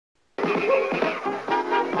Okay.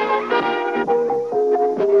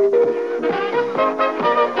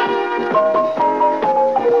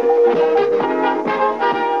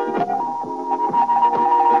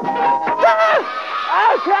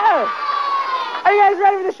 Are you guys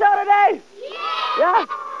ready for the show today? Yeah?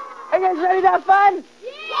 Are you guys ready to have fun?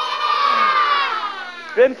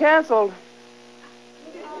 Yeah! Been canceled.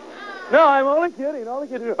 No, I'm only kidding. Only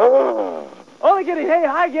kidding. Only kidding. Hey,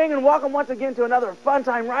 hi, gang, and welcome once again to another fun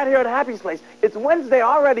time right here at Happy's Place. It's Wednesday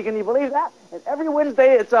already. Can you believe that? And every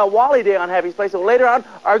Wednesday, it's Wally Day on Happy's Place. So later on,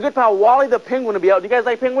 our good pal Wally the Penguin will be out. Do you guys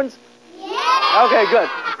like penguins? Yeah! Okay, good.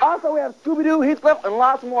 Also, we have Scooby-Doo, Heathcliff, and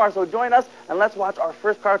lots more. So join us, and let's watch our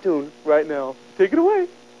first cartoon right now. Take it away.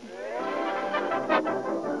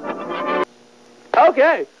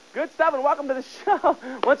 Okay, good stuff, and welcome to the show.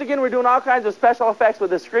 Once again, we're doing all kinds of special effects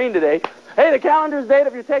with the screen today. Hey, the calendar's date,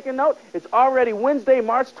 if you're taking note, it's already Wednesday,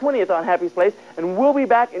 March 20th on Happy's Place, and we'll be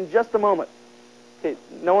back in just a moment. Okay,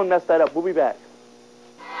 no one messed that up. We'll be back.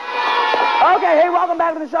 Okay, hey, welcome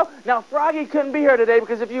back to the show. Now, Froggie couldn't be here today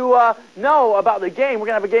because if you know about the game, we're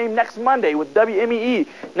going to have a game next Monday with WMEE.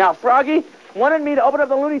 Now, Froggie wanted me to open up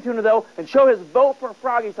the Looney Tuner, though, and show his vote for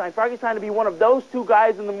Froggie sign. Froggie's trying to be one of those two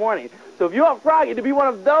guys in the morning. So if you want Froggie to be one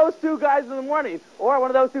of those two guys in the morning, or one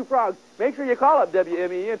of those two frogs, make sure you call up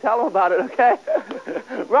WMEE and tell them about it, okay?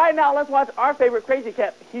 Right now, let's watch our favorite crazy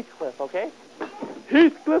cat, Heathcliff, okay?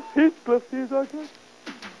 Heathcliff, here's our cat.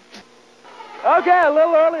 Okay, a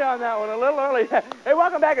little early on that one, a little early. Hey,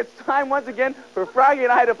 welcome back. It's time once again for Froggie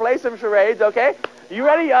and I to play some charades, okay? You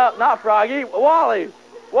ready? Not Froggie, Wally.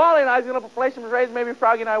 Wally and I are going to play some charades. Maybe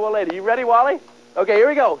Froggie and I will later. You ready, Wally? Okay, here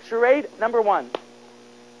we go. Charade number 1.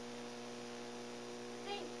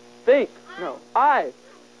 Think. No. I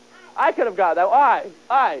could have got that. I.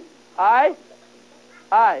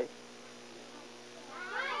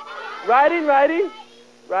 Writing.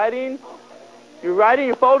 You're writing,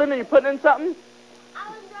 you're folding, and you're putting in something? I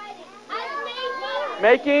was writing. I was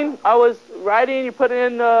making. Making. I was writing, you put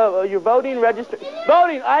in, you're voting, register.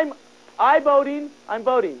 Voting. I'm voting.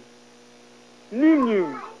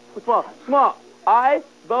 Small. I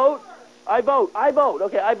vote.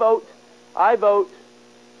 Okay, I vote.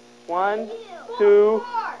 1, 2,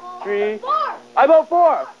 3. I vote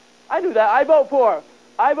 4. I knew that. I vote 4.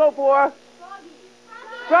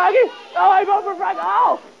 Froggie? Oh, I vote for Froggie.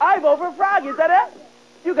 Oh, I vote for Froggie. Is that it?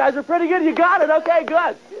 You guys are pretty good. You got it. Okay,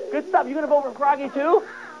 good. Good stuff. You going to vote for Froggie, too?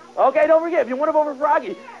 Okay, don't forget, if you want to vote for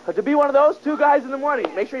Froggie, to be one of those two guys in the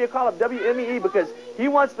morning, make sure you call up WMEE because he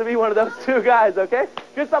wants to be one of those two guys, okay?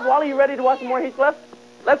 Good stuff. Wally, you ready to watch some more Heathcliff?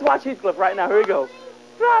 Let's watch Heathcliff right now. Here we go.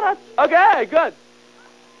 Okay, good.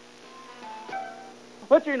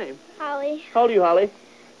 What's your name? Holly. How old are you, Holly?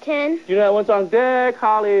 10. Do you know that one song? Deck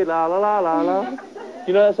Holly, la la la la la.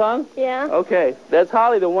 You know that song? Yeah. Okay, that's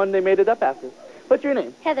Holly, the one they made it up after. What's your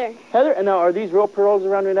name? Heather. Heather, and now are these real pearls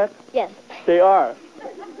around your neck? Yes. They are.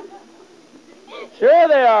 Sure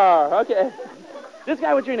they are. Okay. This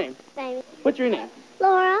guy, what's your name? Baby. What's your name?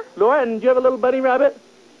 Laura. Laura, and do you have a little bunny rabbit?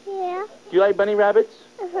 Yeah. Do you like bunny rabbits?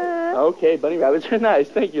 Uh-huh. Okay, bunny rabbits are nice.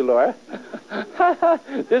 Thank you, Laura.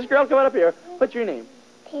 This girl coming up here, what's your name?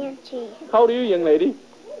 Tanchi. How old are you, young lady?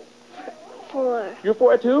 4. You're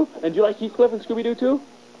 4 too? And do you like Heathcliff and Scooby-Doo too?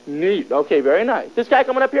 Neat. Okay, very nice. This guy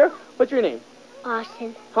coming up here, what's your name?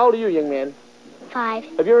 Austin. How old are you, young man? 5.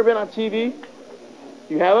 Have you ever been on TV?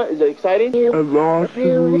 You haven't? Is it exciting?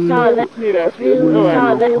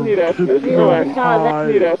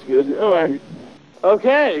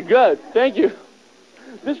 Okay, good. Thank you.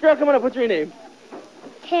 This girl coming up, what's your name?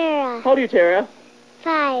 Tara. How old are you, Tara?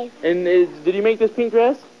 5. And did you make this pink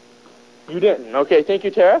dress? You didn't. Okay, thank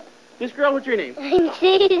you, Tara. This girl, what's your name? I'm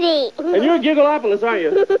Susie. And you're in Giggleopolis, aren't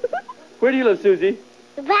you? Where do you live, Susie?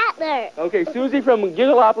 Butler. Okay, Susie from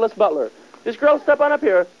Giggleopolis, Butler. This girl, step on up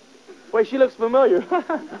here. Wait, she looks familiar.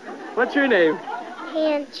 What's your name?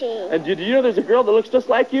 Tanchi. And did you know there's a girl that looks just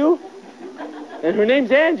like you? And her name's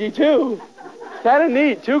Angie, too. It's kind of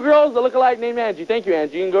neat. 2 girls that look alike named Angie. Thank you,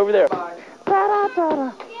 Angie. You can go over there. Bye.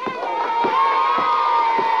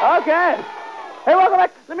 Okay. Hey, welcome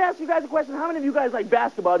back. Let me ask you guys a question. How many of you guys like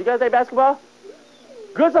basketball? Do you guys like basketball?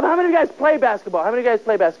 Good stuff. How many of you guys play basketball? How many of you guys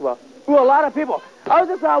play basketball? Ooh, a lot of people. I was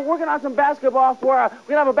just working on some basketball for, we're going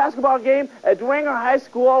to have a basketball game at Dwenger High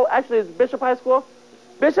School. Actually, it's Bishop High School.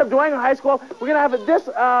 Bishop Dwenger High School. We're going to have it this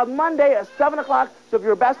Monday at 7 o'clock. So if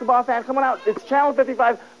you're a basketball fan, come on out. It's Channel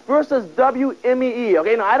 55 versus WMEE.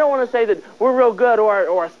 Okay, now I don't want to say that we're real good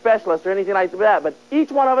or a specialist or anything like that, but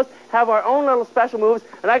each one of us have our own little special moves,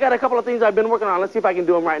 and I got a couple of things I've been working on. Let's see if I can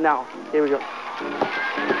do them right now. Here we go.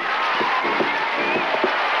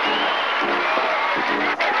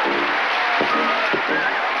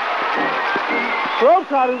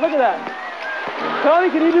 Globetrotters, look at that.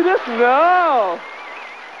 Tony, can you do this? No.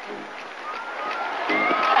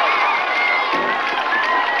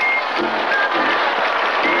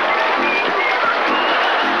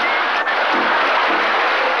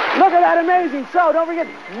 Look at that, amazing. So, don't forget,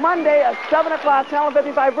 Monday at 7 o'clock, Channel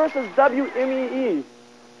 55 versus WMEE.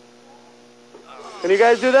 Can you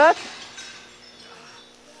guys do that?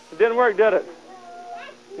 It didn't work, did it?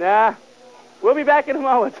 Nah. We'll be back in a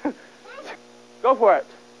moment. Go for it.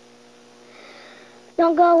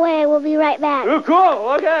 Don't go away. We'll be right back. Ooh, cool.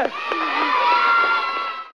 Okay.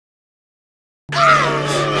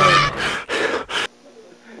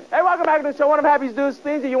 Hey, welcome back to the show. One of Happy's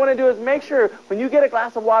things that you want to do is make sure when you get a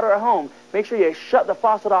glass of water at home, make sure you shut the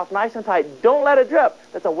faucet off nice and tight. Don't let it drip.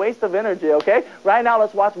 That's a waste of energy, okay? Right now,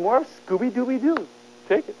 let's watch more of Scooby-Dooby-Doo.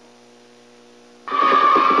 Take it.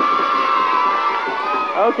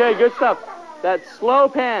 Okay, good stuff. That slow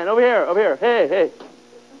pan. Over here, over here. Hey, hey.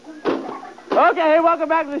 Okay, hey, welcome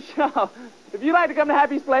back to the show. If you'd like to come to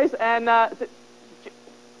Happy's Place and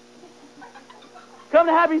come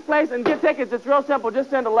to Happy's Place and get tickets, it's real simple.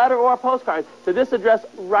 Just send a letter or a postcard to this address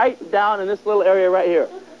right down in this little area right here.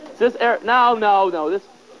 This area, no.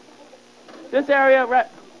 This area right.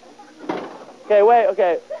 Okay, wait,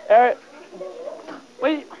 okay. Area.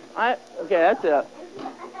 Wait, okay, that's it.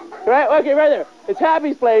 Right, okay, right there. It's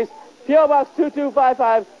Happy's Place, P.O. Box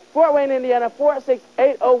 2255, Fort Wayne, Indiana,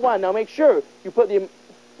 46801. Now make sure you put the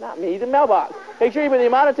mailbox. Make sure you put the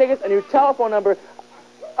amount of tickets and your telephone number.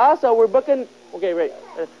 Also, we're booking, okay, wait.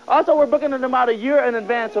 Also, we're booking them out a year in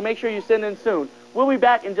advance, so make sure you send in soon. We'll be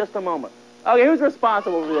back in just a moment. Okay, who's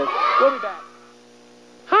responsible for this? We'll be back.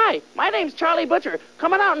 Hi, my name's Charlie Butcher.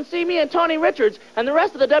 Come on out and see me and Tony Richards and the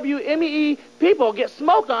rest of the WMEE people get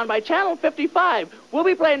smoked on by Channel 55. We'll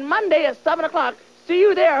be playing Monday at 7 o'clock. See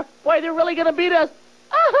you there. Boy, they're really going to beat us.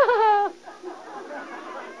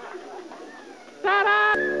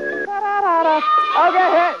 Ta-da! Ta-da-da-da. Okay,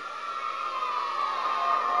 hey.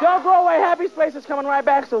 Don't go away. Happy's Place is coming right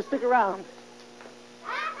back, so stick around.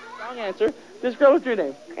 Wrong answer. This girl, what's your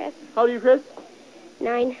name? Chris. How old are you, Chris?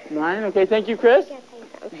 9. 9. Okay, thank you, Chris.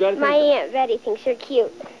 My Aunt Betty thinks you're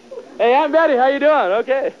cute. Hey, Aunt Betty, how you doing?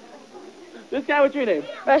 Okay. This guy, what's your name?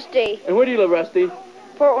 Rusty. And where do you live, Rusty?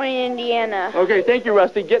 Fort Wayne, Indiana. Okay, thank you,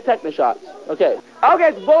 Rusty. Get Technoshots. Okay. Okay,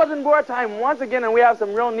 it's bulletin board time once again, and we have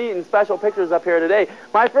some real neat and special pictures up here today.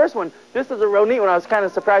 My first one, this is a real neat one. I was kind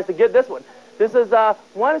of surprised to get this one. This is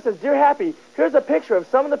one that says, Dear Happy, here's a picture of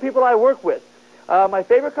some of the people I work with. My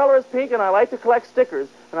favorite color is pink, and I like to collect stickers,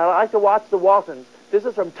 and I like to watch the Waltons. This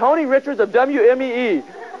is from Tony Richards of WMEE.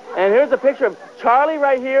 And here's a picture of Charlie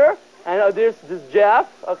right here. And this is Jeff,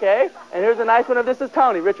 okay? And here's a nice one of this is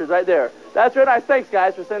Tony Richards right there. That's real nice. Thanks,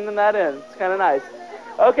 guys, for sending that in. It's kind of nice.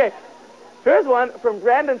 Okay. Here's one from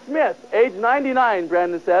Brandon Smith, age 99,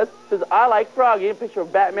 Brandon says, I like Froggie, a picture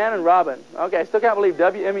of Batman and Robin. Okay, I still can't believe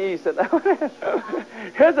WME said that.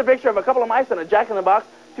 Here's a picture of a couple of mice and a Jack-in-the-Box.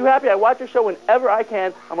 Too happy I watch your show whenever I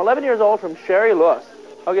can. I'm 11 years old from Sherry Lewis.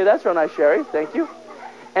 Okay, that's real nice, Sherry. Thank you.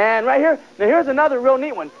 And right here, now here's another real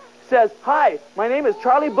neat one. It says, Hi, my name is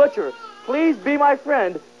Charlie Butcher. Please be my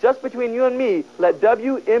friend. Just between you and me, let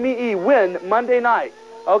WMEE win Monday night.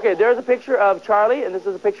 Okay, there's a picture of Charlie, and this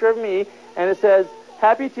is a picture of me. And it says,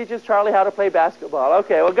 Happy teaches Charlie how to play basketball.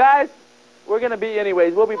 Okay, well, guys, we're going to be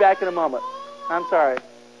anyways. We'll be back in a moment. I'm sorry.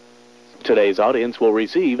 Today's audience will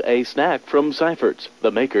receive a snack from Seifert's,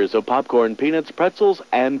 the makers of popcorn, peanuts, pretzels,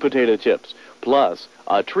 and potato chips, plus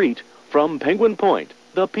a treat from Penguin Point,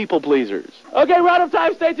 the people pleasers. Okay, we're out of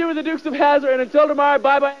time. Stay tuned with the Dukes of Hazzard, and until tomorrow,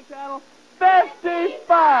 bye-bye on Channel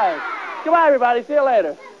 55. Goodbye, everybody. See you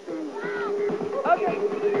later. Okay.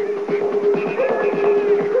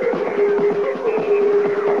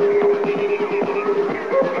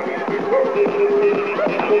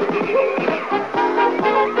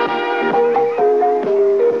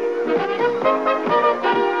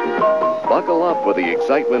 Buckle up for the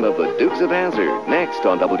excitement of the Dukes of Hazzard next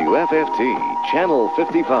on WFFT Channel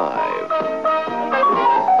 55.